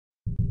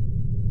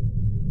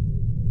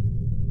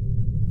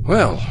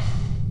Well,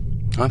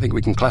 I think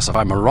we can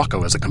classify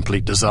Morocco as a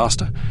complete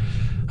disaster.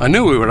 I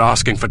knew we were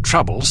asking for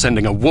trouble,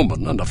 sending a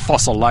woman and a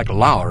fossil like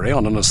Lowry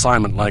on an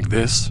assignment like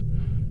this.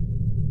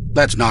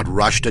 Let's not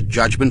rush to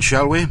judgment,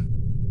 shall we?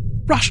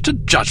 Rush to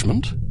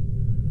judgment?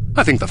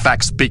 I think the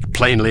facts speak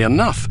plainly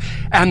enough.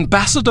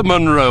 Ambassador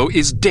Monroe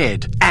is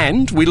dead,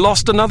 and we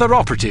lost another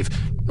operative,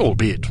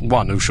 albeit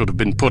one who should have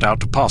been put out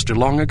to pasture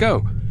long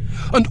ago.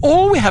 And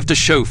all we have to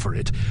show for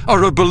it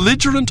are a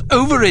belligerent,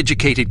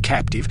 overeducated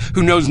captive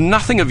who knows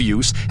nothing of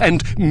use,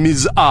 and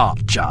Ms.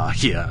 Archer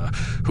here,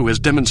 who has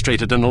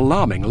demonstrated an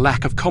alarming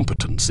lack of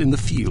competence in the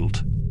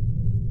field.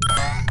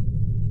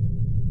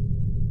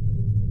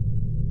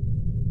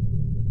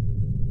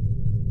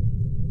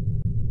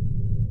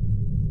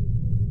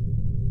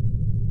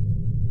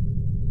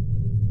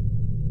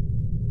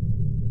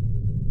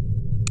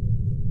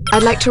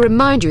 I'd like to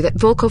remind you that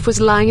Volkov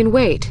was lying in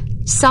wait.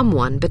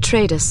 Someone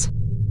betrayed us.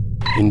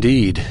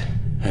 Indeed,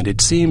 and it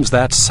seems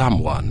that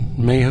someone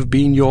may have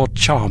been your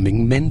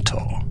charming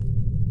mentor.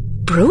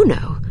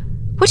 Bruno?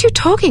 What are you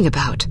talking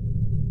about?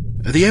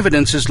 The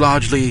evidence is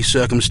largely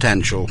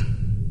circumstantial,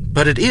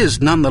 but it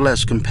is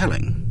nonetheless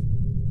compelling.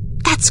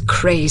 That's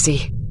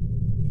crazy.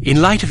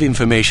 In light of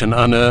information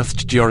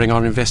unearthed during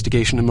our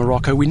investigation in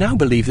Morocco, we now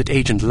believe that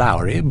Agent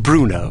Lowry,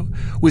 Bruno,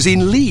 was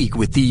in league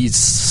with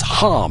these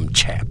harm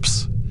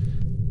chaps.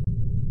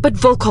 But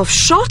Volkov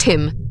shot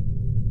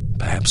him.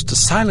 Perhaps to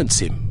silence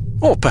him.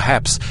 Or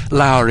perhaps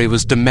Lowry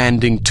was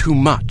demanding too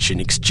much in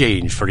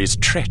exchange for his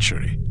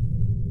treachery.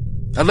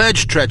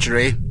 Alleged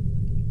treachery.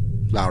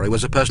 Lowry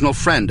was a personal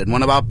friend and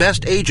one of our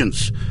best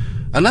agents.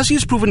 Unless he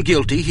is proven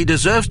guilty, he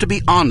deserves to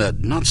be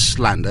honored, not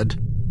slandered.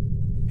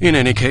 In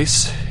any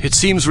case, it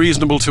seems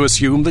reasonable to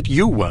assume that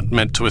you weren't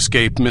meant to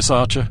escape, Miss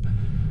Archer.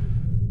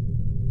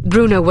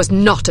 Bruno was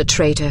not a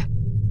traitor.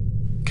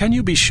 Can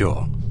you be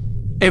sure?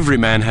 Every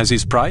man has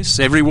his price,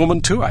 every woman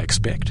too, I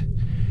expect.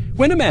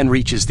 When a man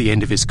reaches the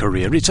end of his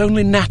career, it's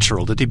only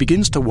natural that he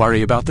begins to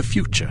worry about the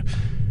future.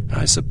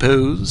 I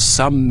suppose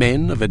some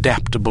men of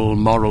adaptable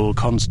moral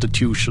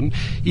constitution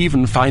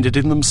even find it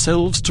in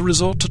themselves to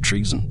resort to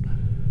treason.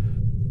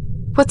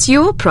 What's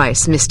your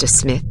price, Mr.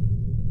 Smith?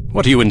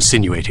 What are you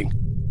insinuating?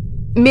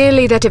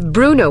 Merely that if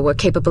Bruno were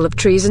capable of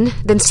treason,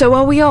 then so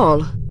are we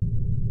all.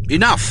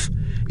 Enough!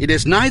 It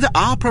is neither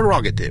our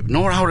prerogative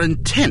nor our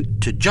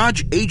intent to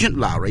judge Agent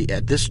Lowry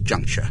at this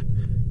juncture.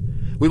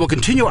 We will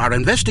continue our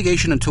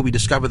investigation until we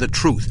discover the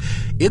truth.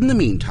 In the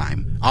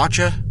meantime,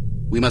 Archer,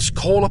 we must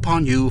call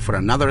upon you for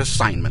another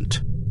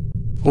assignment.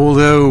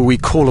 Although we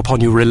call upon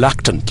you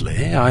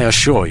reluctantly, I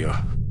assure you.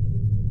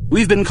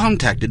 We've been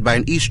contacted by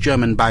an East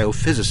German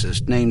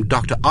biophysicist named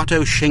Dr.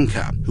 Otto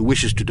Schenker, who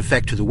wishes to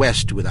defect to the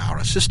West with our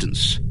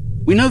assistance.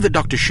 We know that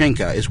Dr.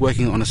 Schenker is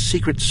working on a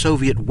secret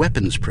Soviet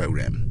weapons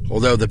program,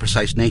 although the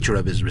precise nature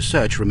of his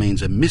research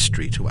remains a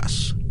mystery to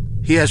us.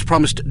 He has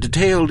promised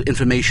detailed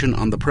information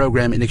on the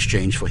program in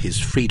exchange for his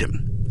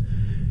freedom.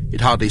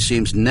 It hardly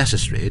seems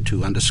necessary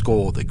to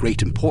underscore the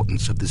great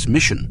importance of this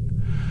mission.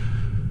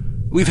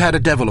 We've had a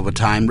devil of a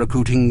time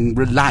recruiting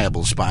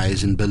reliable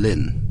spies in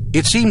Berlin.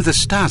 It seems the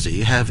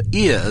Stasi have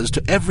ears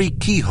to every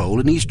keyhole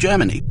in East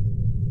Germany.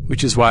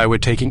 Which is why we're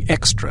taking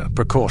extra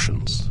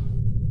precautions.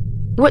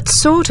 What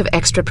sort of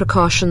extra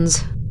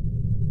precautions?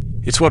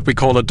 It's what we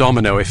call a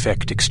domino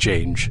effect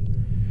exchange.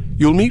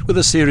 You'll meet with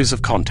a series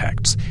of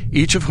contacts,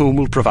 each of whom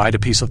will provide a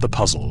piece of the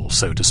puzzle,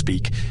 so to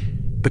speak.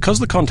 Because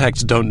the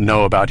contacts don't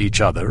know about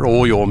each other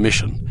or your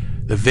mission,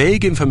 the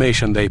vague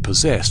information they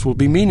possess will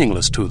be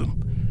meaningless to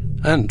them,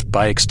 and,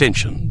 by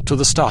extension, to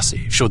the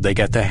Stasi, should they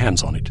get their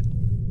hands on it.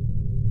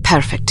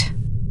 Perfect.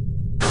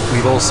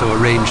 We've also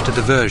arranged a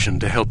diversion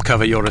to help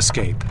cover your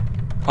escape.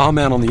 Our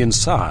man on the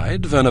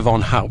inside, Werner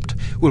von Haupt,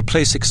 will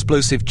place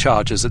explosive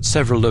charges at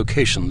several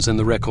locations in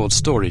the record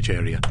storage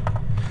area.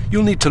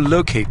 You'll need to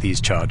locate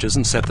these charges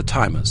and set the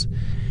timers.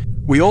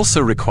 We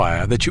also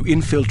require that you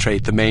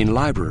infiltrate the main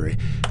library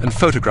and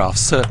photograph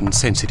certain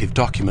sensitive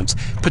documents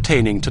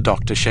pertaining to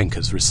Dr.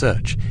 Schenker's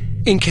research,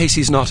 in case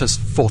he's not as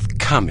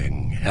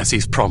forthcoming as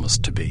he's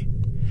promised to be.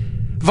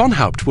 Von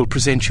Haupt will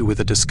present you with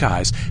a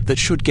disguise that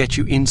should get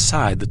you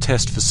inside the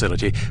test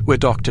facility where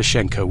Dr.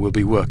 Schenker will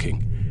be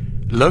working.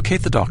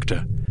 Locate the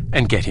doctor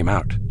and get him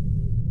out.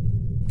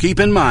 Keep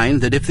in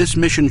mind that if this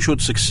mission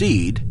should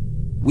succeed,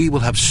 we will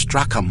have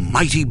struck a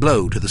mighty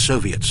blow to the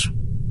Soviets.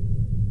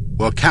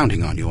 We're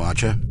counting on you,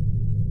 Archer.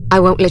 I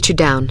won't let you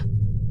down.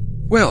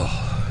 Well,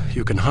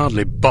 you can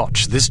hardly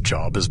botch this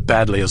job as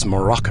badly as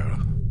Morocco.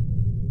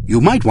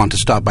 You might want to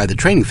stop by the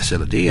training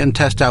facility and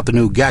test out the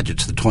new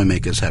gadgets the toy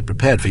makers have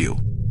prepared for you.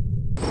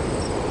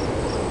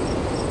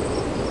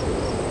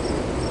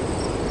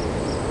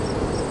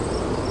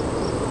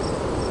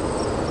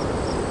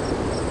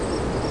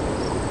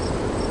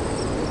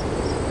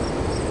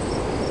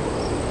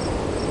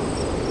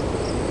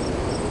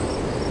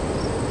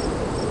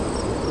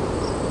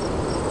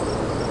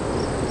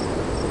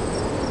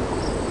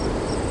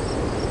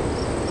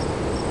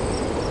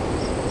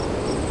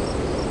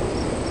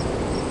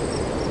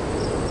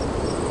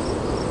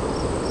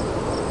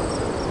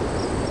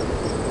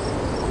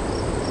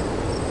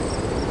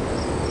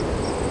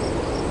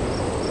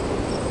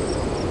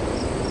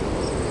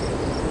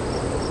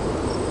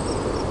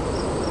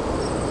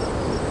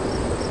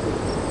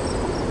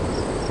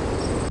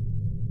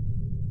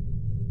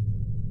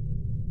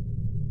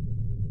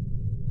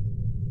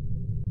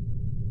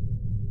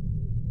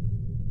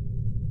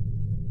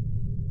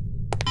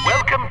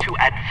 to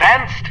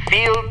Advanced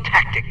Field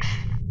Tactics.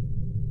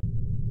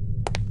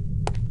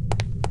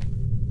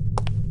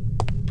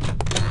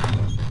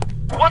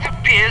 What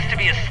appears to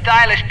be a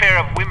stylish pair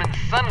of women's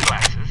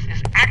sunglasses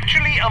is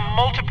actually a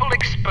multiple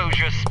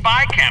exposure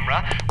spy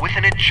camera with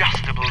an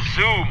adjustable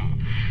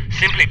zoom.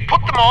 Simply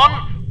put them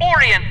on,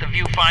 orient the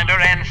viewfinder,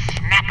 and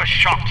snap a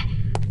shot.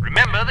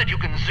 Remember that you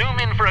can zoom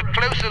in for a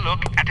closer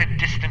look at a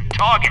distant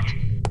target.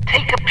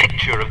 Take a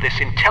picture of this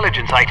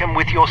intelligence item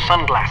with your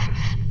sunglasses.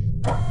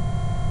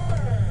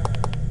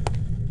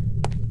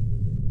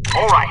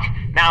 Alright,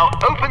 now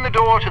open the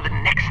door to the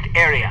next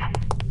area.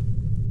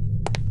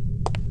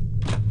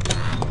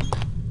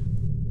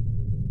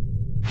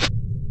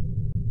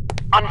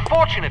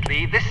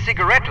 Unfortunately, this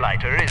cigarette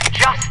lighter is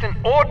just an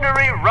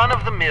ordinary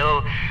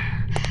run-of-the-mill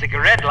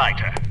cigarette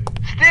lighter.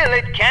 Still,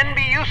 it can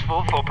be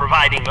useful for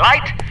providing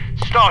light,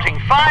 starting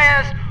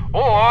fires,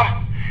 or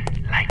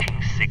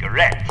lighting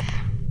cigarettes.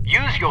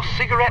 Use your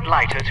cigarette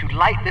lighter to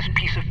light this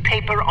piece of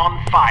paper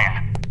on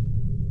fire.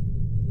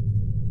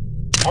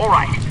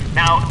 Alright,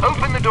 now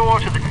open the door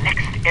to the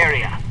next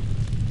area.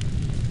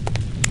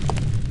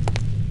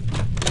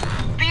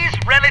 These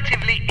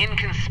relatively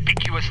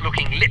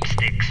inconspicuous-looking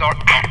lipsticks are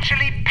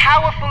actually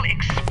powerful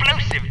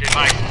explosive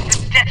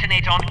devices that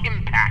detonate on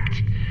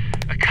impact.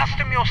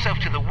 Accustom yourself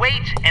to the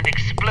weight and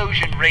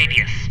explosion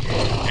radius,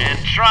 and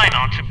try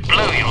not to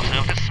blow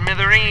yourself to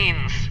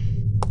smithereens.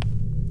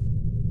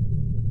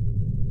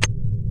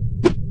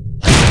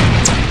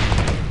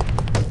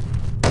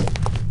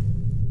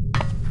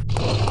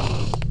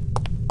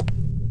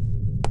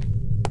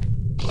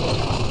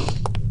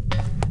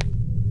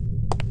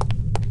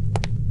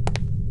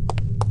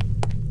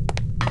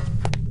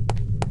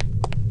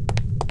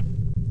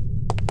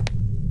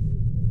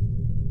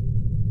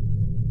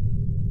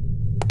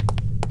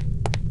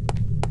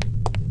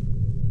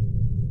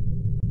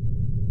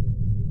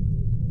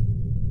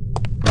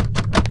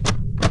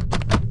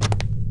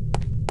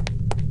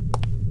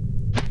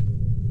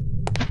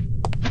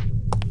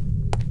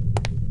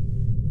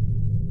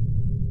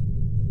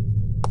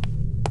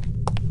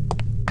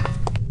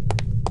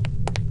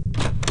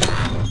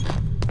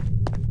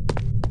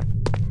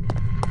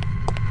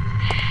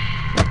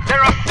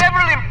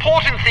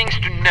 Important things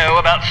to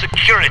know about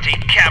security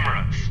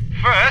cameras.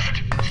 First,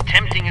 as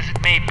tempting as it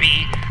may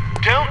be,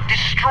 don't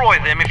destroy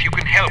them if you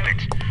can help it.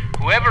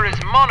 Whoever is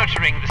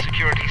monitoring the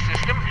security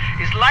system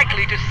is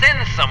likely to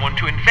send someone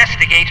to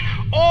investigate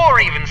or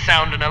even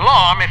sound an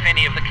alarm if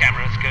any of the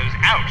cameras goes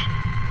out.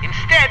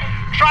 Instead,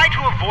 try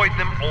to avoid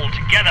them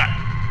altogether.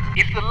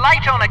 If the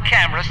light on a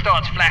camera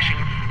starts flashing,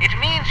 it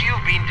means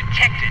you've been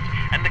detected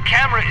and the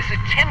camera is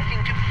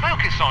attempting to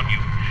focus on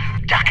you.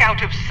 Duck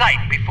out of sight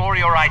before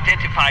you're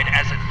identified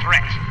as a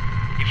threat.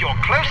 If you're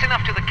close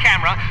enough to the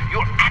camera,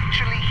 you'll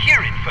actually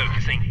hear it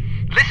focusing.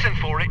 Listen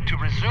for it to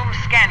resume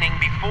scanning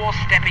before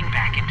stepping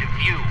back into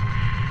view.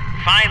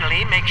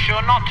 Finally, make sure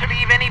not to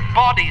leave any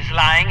bodies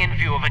lying in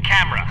view of a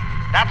camera.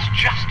 That's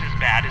just as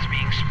bad as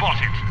being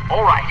spotted.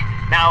 Alright,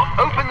 now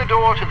open the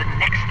door to the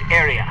next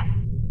area.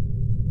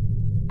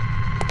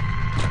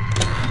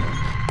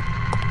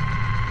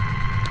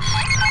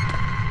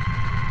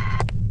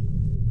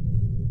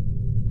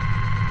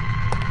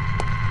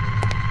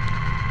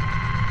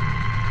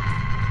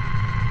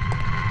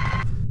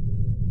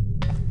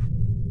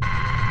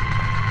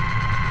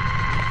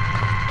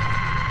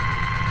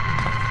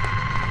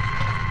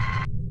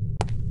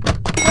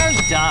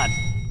 Done.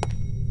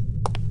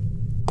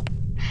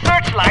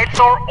 Searchlights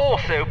are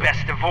also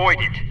best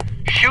avoided.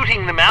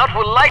 Shooting them out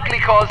will likely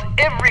cause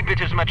every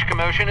bit as much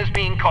commotion as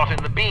being caught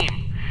in the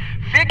beam.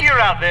 Figure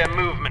out their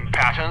movement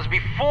patterns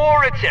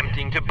before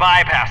attempting to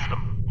bypass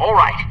them.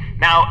 Alright,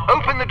 now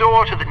open the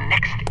door to the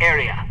next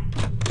area.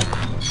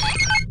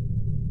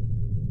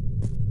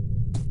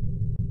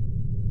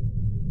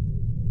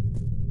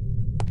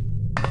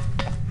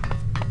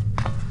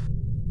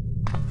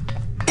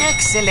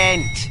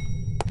 Excellent.